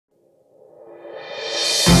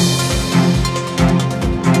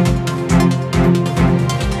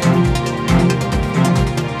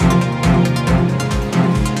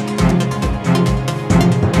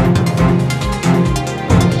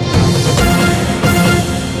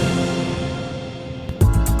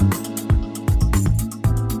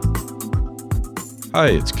Hi,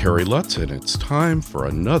 it's Kerry Lutz, and it's time for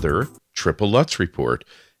another Triple Lutz Report.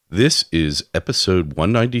 This is episode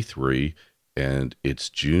 193, and it's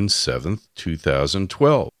June 7th,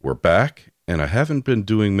 2012. We're back, and I haven't been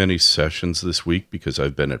doing many sessions this week because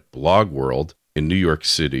I've been at Blog World in New York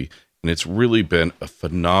City, and it's really been a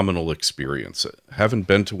phenomenal experience. I haven't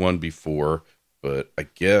been to one before, but I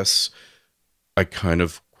guess I kind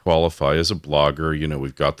of qualify as a blogger. You know,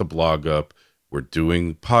 we've got the blog up, we're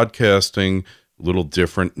doing podcasting, a little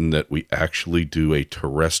different in that we actually do a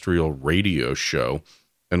terrestrial radio show,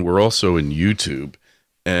 and we're also in YouTube,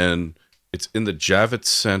 and it's in the Javits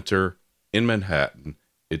Center in Manhattan.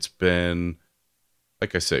 It's been,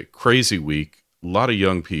 like I say, crazy week, a lot of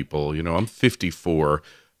young people. You know, I'm 54.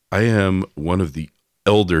 I am one of the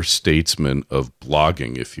elder statesmen of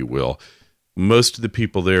blogging, if you will. Most of the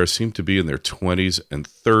people there seem to be in their 20s and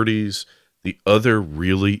 30s. The other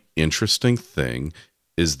really interesting thing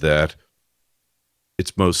is that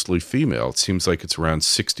it's mostly female. It seems like it's around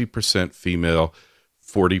 60% female,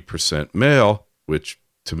 40% male, which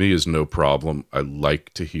to me is no problem. I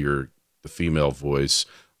like to hear the female voice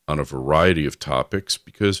on a variety of topics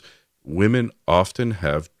because women often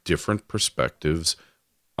have different perspectives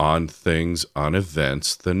on things, on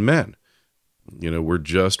events than men. You know, we're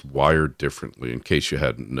just wired differently, in case you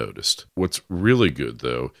hadn't noticed. What's really good,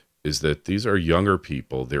 though, is that these are younger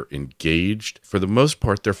people. They're engaged. For the most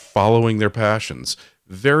part, they're following their passions.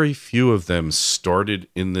 Very few of them started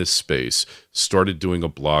in this space, started doing a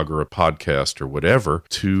blog or a podcast or whatever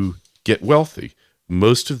to get wealthy.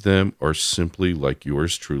 Most of them are simply like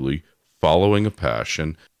yours truly, following a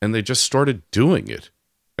passion, and they just started doing it.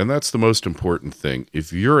 And that's the most important thing.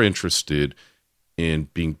 If you're interested in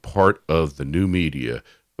being part of the new media,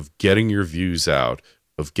 of getting your views out,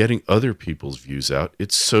 of getting other people's views out,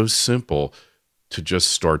 it's so simple to just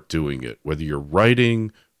start doing it. Whether you're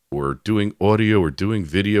writing or doing audio or doing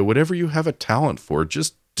video, whatever you have a talent for,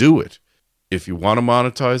 just do it. If you want to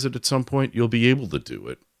monetize it at some point, you'll be able to do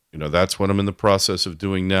it. You know, that's what I'm in the process of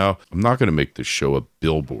doing now. I'm not going to make this show a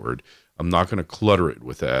billboard. I'm not going to clutter it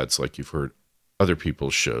with ads like you've heard other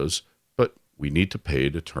people's shows, but we need to pay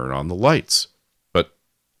to turn on the lights. But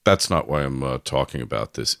that's not why I'm talking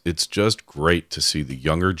about this. It's just great to see the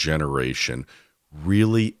younger generation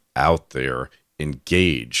really out there,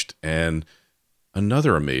 engaged. And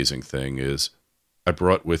another amazing thing is I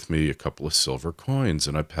brought with me a couple of silver coins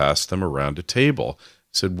and I passed them around a table. I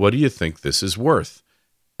said, what do you think this is worth?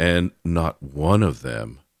 And not one of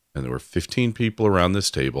them, and there were 15 people around this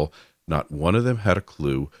table, not one of them had a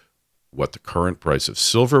clue what the current price of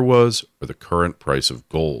silver was or the current price of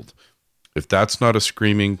gold. If that's not a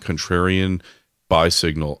screaming contrarian buy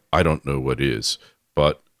signal, I don't know what is.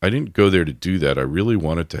 But I didn't go there to do that. I really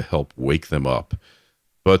wanted to help wake them up.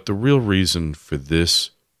 But the real reason for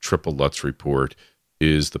this Triple Lutz report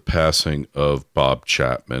is the passing of Bob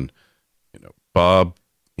Chapman. You know, Bob,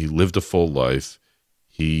 he lived a full life.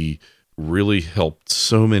 He really helped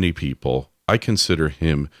so many people. I consider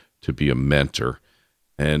him to be a mentor.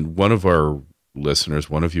 And one of our listeners,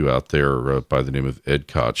 one of you out there by the name of Ed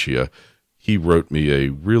Kachia, he wrote me a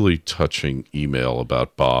really touching email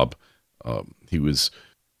about Bob. He was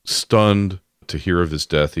stunned to hear of his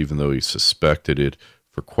death, even though he suspected it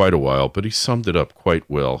for quite a while, but he summed it up quite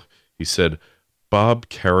well. He said, Bob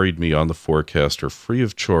carried me on the Forecaster free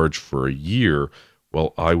of charge for a year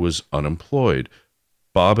while I was unemployed.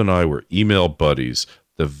 Bob and I were email buddies.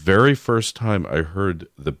 The very first time I heard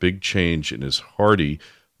the big change in his hearty,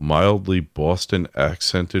 mildly Boston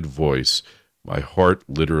accented voice, my heart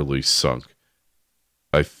literally sunk.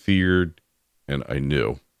 I feared and I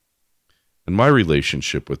knew. And my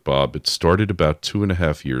relationship with Bob, it started about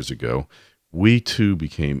 2.5 years ago. We too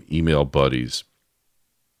became email buddies.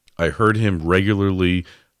 I heard him regularly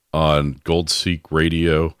on Gold Seek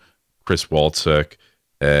Radio, Chris Waltzek,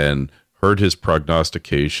 and heard his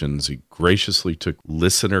prognostications. He graciously took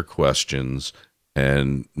listener questions,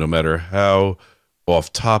 and no matter how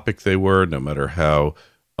off topic they were, no matter how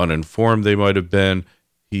uninformed they might have been,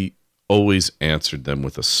 he always answered them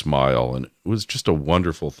with a smile, and it was just a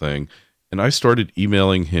wonderful thing. And I started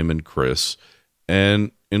emailing him and Chris,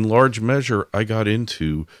 and in large measure, I got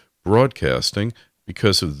into broadcasting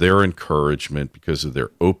because of their encouragement, because of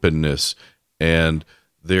their openness, and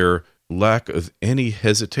their lack of any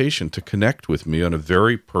hesitation to connect with me on a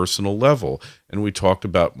very personal level. And we talked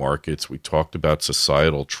about markets, we talked about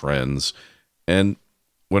societal trends. And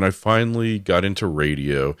when I finally got into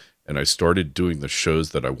radio and I started doing the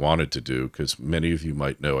shows that I wanted to do, because many of you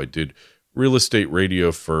might know I did real estate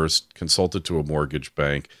radio first, consulted to a mortgage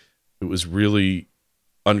bank. It was really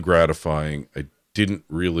ungratifying. I didn't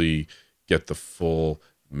really get the full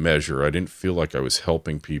measure. I didn't feel like I was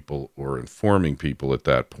helping people or informing people at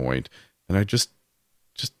that point, and I just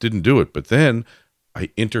didn't do it. But then I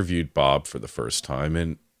interviewed Bob for the first time,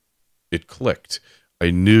 and it clicked.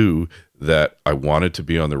 I knew that I wanted to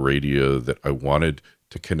be on the radio, that I wanted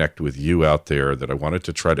to connect with you out there, that I wanted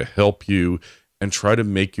to try to help you and try to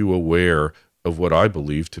make you aware of what I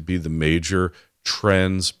believe to be the major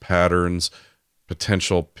trends, patterns,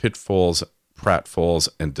 potential pitfalls, pratfalls,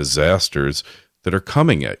 and disasters that are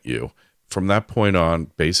coming at you. From that point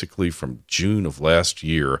on, basically from June of last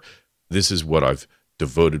year, this is what I've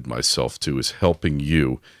devoted myself to, is helping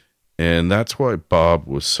you. And that's why Bob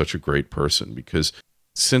was such a great person, because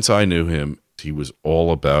since I knew him, he was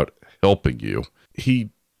all about helping you. He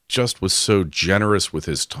just was so generous with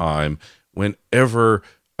his time. Whenever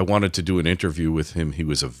I wanted to do an interview with him, he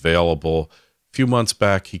was available. A few months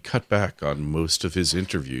back, he cut back on most of his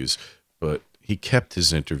interviews, but he kept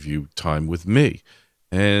his interview time with me.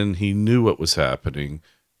 And he knew what was happening.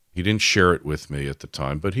 He didn't share it with me at the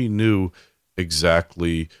time, but he knew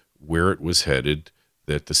exactly where it was headed,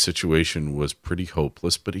 that the situation was pretty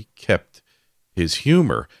hopeless, but he kept his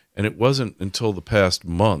humor. And it wasn't until the past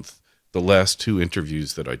month, the last 2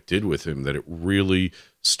 interviews that I did with him, that it really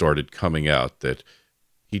started coming out that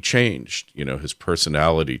he changed. You know, his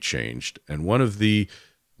personality changed. And one of the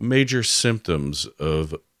major symptoms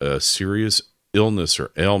of a serious illness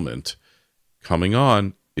or ailment coming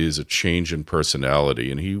on is a change in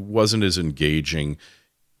personality. And he wasn't as engaging.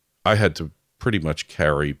 I had to pretty much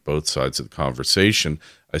carry both sides of the conversation.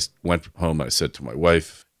 I went home, I said to my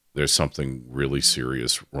wife, there's something really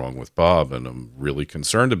serious wrong with Bob, and I'm really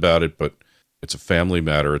concerned about it, but it's a family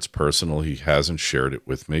matter. It's personal. He hasn't shared it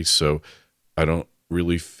with me, so I don't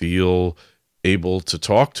really feel able to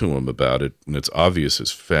talk to him about it, and it's obvious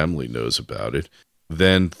his family knows about it.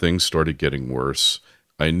 Then things started getting worse.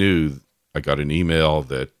 I knew, I got an email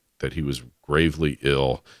that he was gravely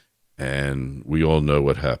ill, and we all know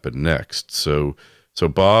what happened next. So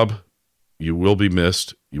Bob, you will be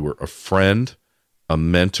missed. You were a friend, a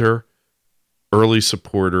mentor, early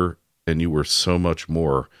supporter, and you were so much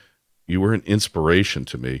more. You were an inspiration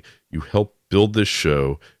to me. You helped build this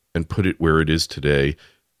show and put it where it is today,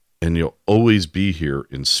 and you'll always be here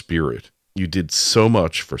in spirit. You did so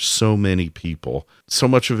much for so many people. So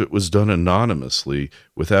much of it was done anonymously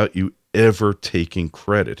without you ever taking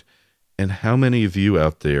credit. And how many of you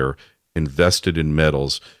out there invested in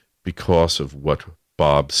medals because of what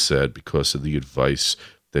Bob said, because of the advice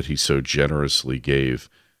that he so generously gave?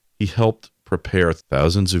 He helped prepare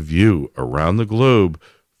thousands of you around the globe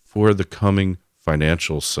for the coming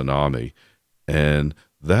financial tsunami. And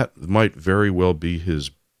that might very well be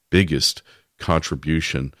his biggest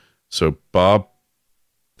contribution. So Bob,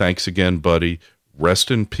 thanks again, buddy.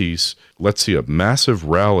 Rest in peace. Let's see a massive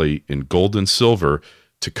rally in gold and silver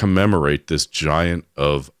to commemorate this giant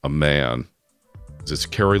of a man. This is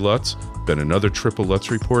Kerry Lutz. Been another Triple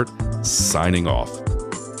Lutz Report, signing off.